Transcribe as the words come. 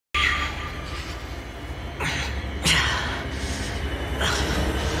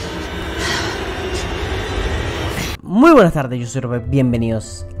Muy buenas tardes, yo soy Robert,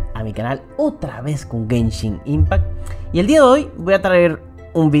 bienvenidos a mi canal otra vez con Genshin Impact. Y el día de hoy voy a traer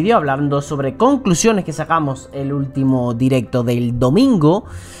un vídeo hablando sobre conclusiones que sacamos el último directo del domingo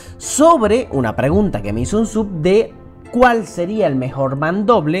sobre una pregunta que me hizo un sub de cuál sería el mejor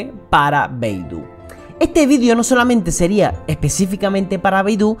mandoble para Beidou. Este vídeo no solamente sería específicamente para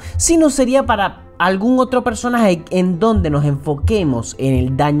Beidou, sino sería para algún otro personaje en donde nos enfoquemos en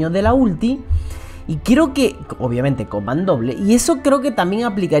el daño de la ulti. Y creo que, obviamente con mandoble, y eso creo que también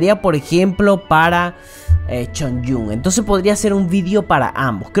aplicaría, por ejemplo, para Chongyun. Entonces podría ser un vídeo para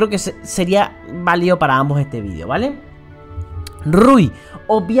ambos. Creo que sería válido para ambos este vídeo, ¿vale? Rui,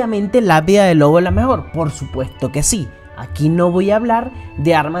 obviamente la vida de lobo es la mejor, por supuesto que sí. Aquí no voy a hablar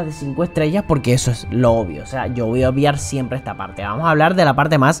de armas de 5 estrellas porque eso es lo obvio. O sea, yo voy a obviar siempre esta parte. Vamos a hablar de la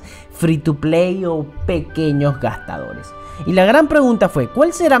parte más free to play o pequeños gastadores. Y la gran pregunta fue,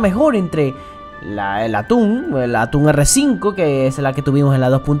 ¿cuál será mejor entre el atún R5, que es la que tuvimos en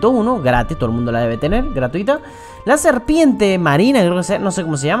la 2.1, gratis, todo el mundo la debe tener, gratuita? La serpiente marina, creo que no sé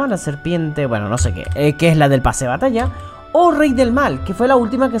cómo se llama, la serpiente, bueno, no sé qué, que es la del pase de batalla. O rey del mal, que fue la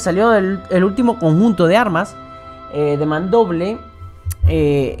última que salió del último conjunto de armas de mandoble.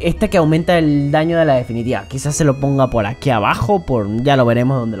 Esta que aumenta el daño de la definitiva. Quizás se lo ponga por aquí abajo, ya lo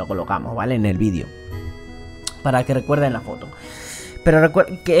veremos donde lo colocamos, ¿vale? En el vídeo, para que recuerden la foto. Pero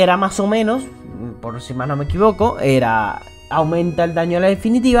recuerden que era más o menos, por si más no me equivoco, aumenta el daño de la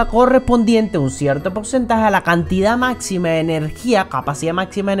definitiva correspondiente a un cierto porcentaje a la cantidad máxima de energía, capacidad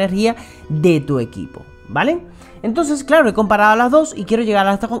máxima de energía de tu equipo, ¿vale? Entonces, claro, he comparado las dos y quiero llegar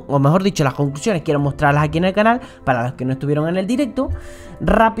a o mejor dicho, las conclusiones. Quiero mostrarlas aquí en el canal para los que no estuvieron en el directo,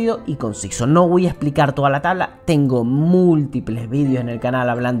 rápido y conciso. No voy a explicar toda la tabla, tengo múltiples vídeos en el canal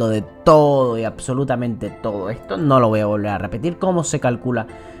hablando de todo y absolutamente todo esto. No lo voy a volver a repetir, cómo se calcula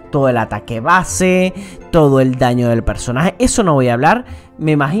todo el ataque base, todo el daño del personaje, eso no voy a hablar.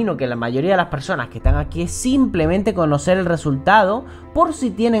 Me imagino que la mayoría de las personas que están aquí es simplemente conocer el resultado por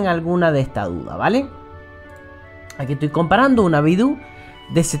si tienen alguna de esta duda, ¿vale? Aquí estoy comparando una Beidou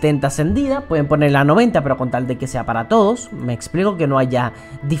de 70 ascendida, pueden ponerla a 90 pero con tal de que sea para todos. Me explico, que no haya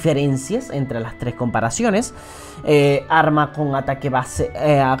diferencias entre las tres comparaciones. Arma con ataque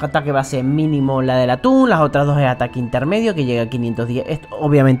base mínimo la del atún, las otras dos es ataque intermedio que llega a 510.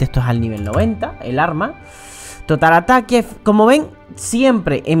 Obviamente esto es al nivel 90, el arma. Total ataque, como ven,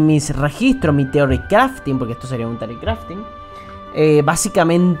 siempre en mis registros, mi theory crafting, porque esto sería un theory crafting.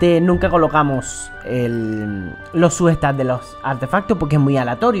 Básicamente nunca colocamos los substats de los artefactos porque es muy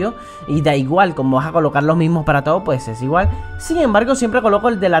aleatorio y da igual, como vas a colocar los mismos para todo, pues es igual. Sin embargo, siempre coloco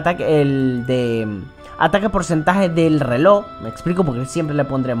el del ataque, el de ataque porcentaje del reloj. Me explico, porque siempre le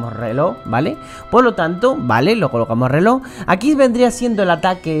pondremos reloj, ¿vale? Por lo tanto, vale, lo colocamos reloj. Aquí vendría siendo el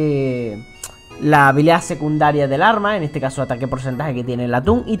ataque, la habilidad secundaria del arma, en este caso ataque porcentaje que tiene el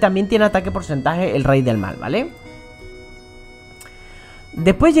atún, y también tiene ataque porcentaje el rey del mal, ¿vale?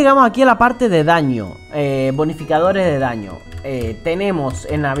 Después llegamos aquí a la parte de daño, bonificadores de daño. Tenemos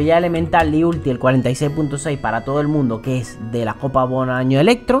en la habilidad elemental y ulti el 46.6 para todo el mundo, que es de la copa bono año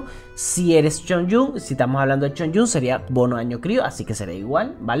electro. Si eres Chongyun, si estamos hablando de Chongyun, sería bono año crío, así que sería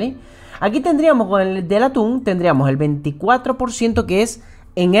igual, ¿vale? Aquí tendríamos con el del atún, tendríamos el 24% que es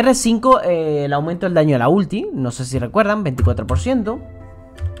en R5 el aumento del daño de la ulti, no sé si recuerdan, 24%.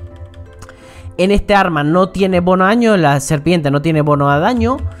 En este arma no tiene bono a daño, la serpiente no tiene bono a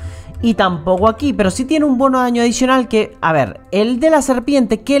daño. Y tampoco aquí, pero sí tiene un bono de daño adicional que, a ver, el de la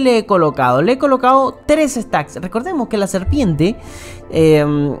serpiente, ¿qué le he colocado? Le he colocado 3 stacks. Recordemos que la serpiente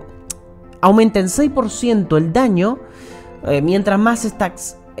aumenta en 6% el daño mientras más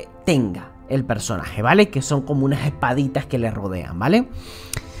stacks tenga el personaje, ¿vale? Que son como unas espaditas que le rodean, ¿vale?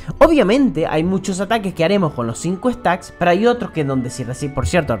 Obviamente hay muchos ataques que haremos con los 5 stacks, pero hay otros que donde si recibimos, por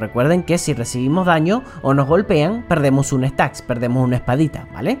cierto, recuerden que si recibimos daño o nos golpean, perdemos un stack, perdemos una espadita,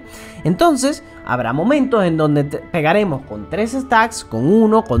 ¿vale? Entonces, habrá momentos en donde pegaremos con 3 stacks, con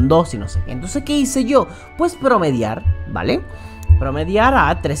 1, con 2 y no sé qué. Entonces, ¿qué hice yo? Pues promediar, ¿vale? Promediar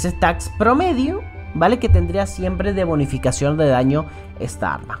a 3 stacks promedio, ¿vale? Que tendría siempre de bonificación de daño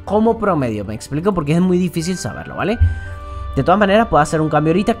esta arma. Como promedio, me explico porque es muy difícil saberlo, ¿vale? De todas maneras, puedo hacer un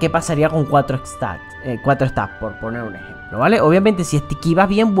cambio ahorita. ¿Qué pasaría con 4 stacks? Por poner un ejemplo, ¿vale? Obviamente, si esquivas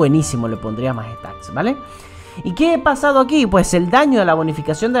bien, buenísimo, le pondría más stacks, ¿vale? ¿Y qué ha pasado aquí? Pues el daño de la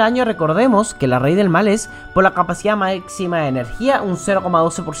bonificación de daño, recordemos que la raíz del mal es por la capacidad máxima de energía, un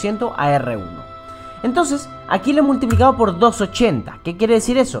 0,12% a R1. Entonces, aquí lo he multiplicado por 280. ¿Qué quiere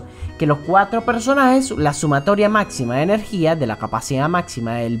decir eso? Que los 4 personajes, la sumatoria máxima de energía, de la capacidad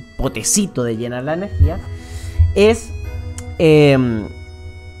máxima del potecito de llenar la energía, es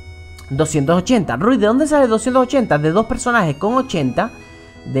 280. Ruiz, ¿de dónde sale 280? De 2 personajes con 80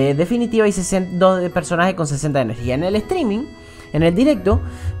 de definitiva y 2 personajes con 60 de energía. En el streaming, en el directo,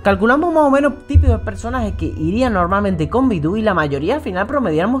 calculamos más o menos tipos de personajes que irían normalmente con Beidou y la mayoría al final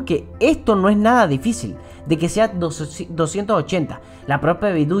promediamos que esto no es nada difícil, de que sea 280. La propia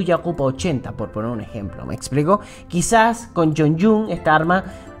Beidou ya ocupa 80, por poner un ejemplo, ¿me explico? Quizás con Chongyun esta arma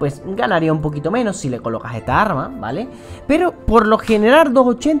pues ganaría un poquito menos si le colocas esta arma, ¿vale? Pero por lo general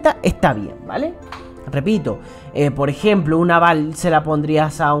 280 está bien, ¿vale? Repito, por ejemplo, una Val se la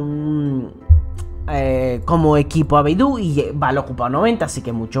pondrías a un... como equipo a Beidou y Val ocupa 90, así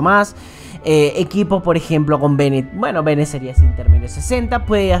que mucho más. Equipo, por ejemplo, con Bennett, bueno, Bennett sería ese intermedio 60.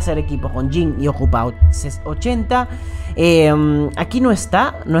 Puede hacer equipo con Jin y ocupa 80. Aquí no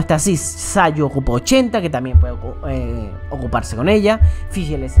está así. Sayo ocupa 80, que también puede ocuparse con ella.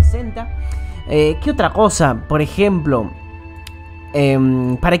 Fischl es 60. ¿Qué otra cosa? Por ejemplo,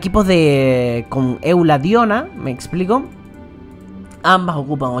 para equipos con Eula Diona, me explico. Ambas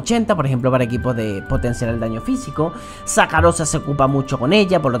ocupan 80, por ejemplo, para equipos de potenciar el daño físico. Sakarosa se ocupa mucho con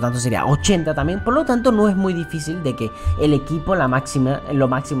ella, por lo tanto sería 80 también. Por lo tanto, no es muy difícil de que el equipo, lo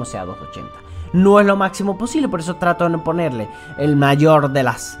máximo sea 280. No es lo máximo posible, por eso trato de no ponerle el mayor de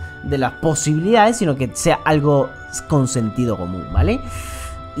las posibilidades, sino que sea algo con sentido común, ¿vale?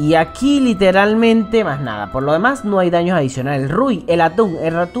 Y aquí literalmente más nada. Por lo demás no hay daños adicionales. Rui, el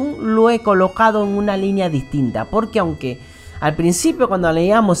ratón lo he colocado en una línea distinta, porque aunque al principio cuando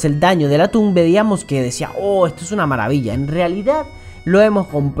leíamos el daño del atún veíamos que decía, oh, esto es una maravilla. En realidad lo hemos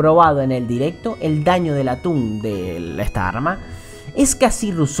comprobado en el directo. El daño del atún de esta arma es casi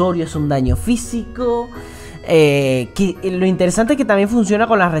irrisorio, es un daño físico. Que lo interesante es que también funciona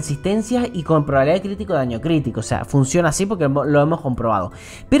con las resistencias y con probabilidad de crítico, daño crítico. O sea, funciona así porque lo hemos comprobado.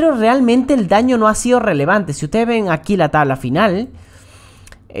 Pero realmente el daño no ha sido relevante. Si ustedes ven aquí la tabla final,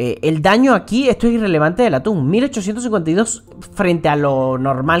 el daño aquí, esto es irrelevante del atún. 1852 frente a lo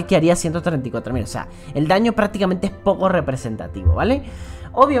normal que haría 134.000. O sea, el daño prácticamente es poco representativo, ¿vale?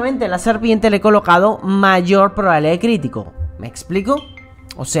 Obviamente en la serpiente le he colocado mayor probabilidad de crítico. ¿Me explico?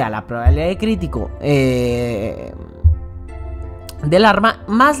 O sea, la probabilidad de crítico del arma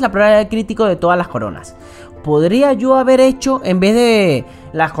más la probabilidad de crítico de todas las coronas. ¿Podría yo haber hecho, en vez de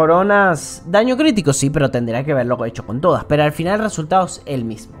las coronas, daño crítico? Sí, pero tendría que haberlo hecho con todas. Pero al final el resultado es el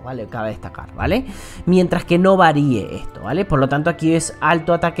mismo, ¿vale? Cabe destacar, ¿vale? Mientras que no varíe esto, ¿vale? Por lo tanto aquí es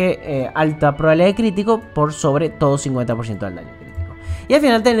alto ataque, alta probabilidad de crítico por sobre todo 50% del daño crítico. Y al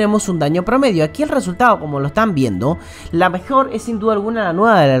final tenemos un daño promedio. Aquí el resultado, como lo están viendo, la mejor es sin duda alguna la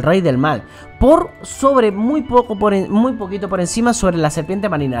nueva del Rey del Mal. Muy poquito por encima sobre la serpiente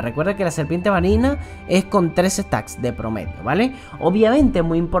marina. Recuerda que la serpiente marina es con 3 stacks de promedio, ¿vale? Obviamente,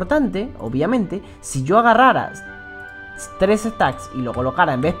 muy importante, obviamente, si yo agarrara 3 stacks y lo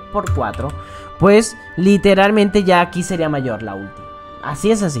colocara en vez por 4, pues literalmente ya aquí sería mayor la ulti. Así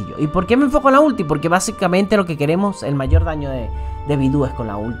de sencillo. ¿Y por qué me enfoco en la ulti? Porque básicamente lo que queremos, el mayor daño de Beidou es con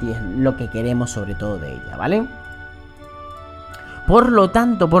la ulti, es lo que queremos sobre todo de ella, ¿vale? Por lo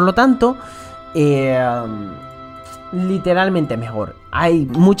tanto, literalmente mejor. Hay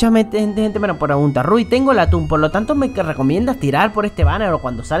mucha gente me lo pregunta, Rui, tengo el atún, por lo tanto me recomiendas tirar por este banner o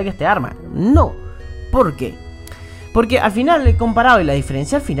cuando salga este arma. No. ¿Por qué? Porque al final he comparado y la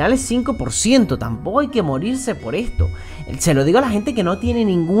diferencia al final es 5%. Tampoco hay que morirse por esto. Se lo digo a la gente que no tiene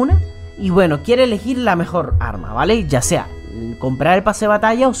ninguna y bueno, quiere elegir la mejor arma, ¿vale? Ya sea comprar el pase de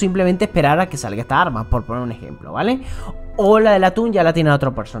batalla o simplemente esperar a que salga esta arma, por poner un ejemplo, ¿vale? O la del atún ya la tiene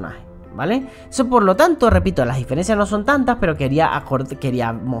otro personaje, ¿vale? Eso, por lo tanto, repito, las diferencias no son tantas, pero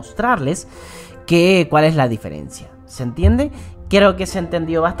quería mostrarles cuál es la diferencia. ¿Se entiende? Creo que se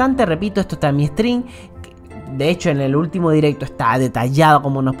entendió bastante. Repito, esto está en mi stream. De hecho, en el último directo está detallado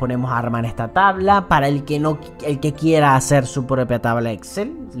cómo nos ponemos a armar esta tabla. Para el que quiera hacer su propia tabla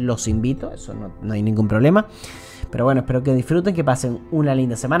Excel, los invito, eso no hay ningún problema. Pero bueno, espero que disfruten, que pasen una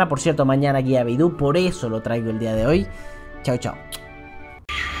linda semana. Por cierto, mañana guía Beidou, por eso lo traigo el día de hoy. Chao, chao.